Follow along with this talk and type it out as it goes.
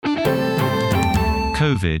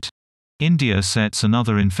COVID. India sets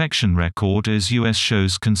another infection record as US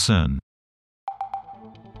shows concern.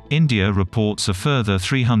 India reports a further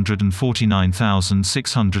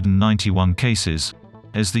 349,691 cases,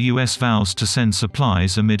 as the US vows to send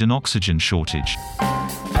supplies amid an oxygen shortage.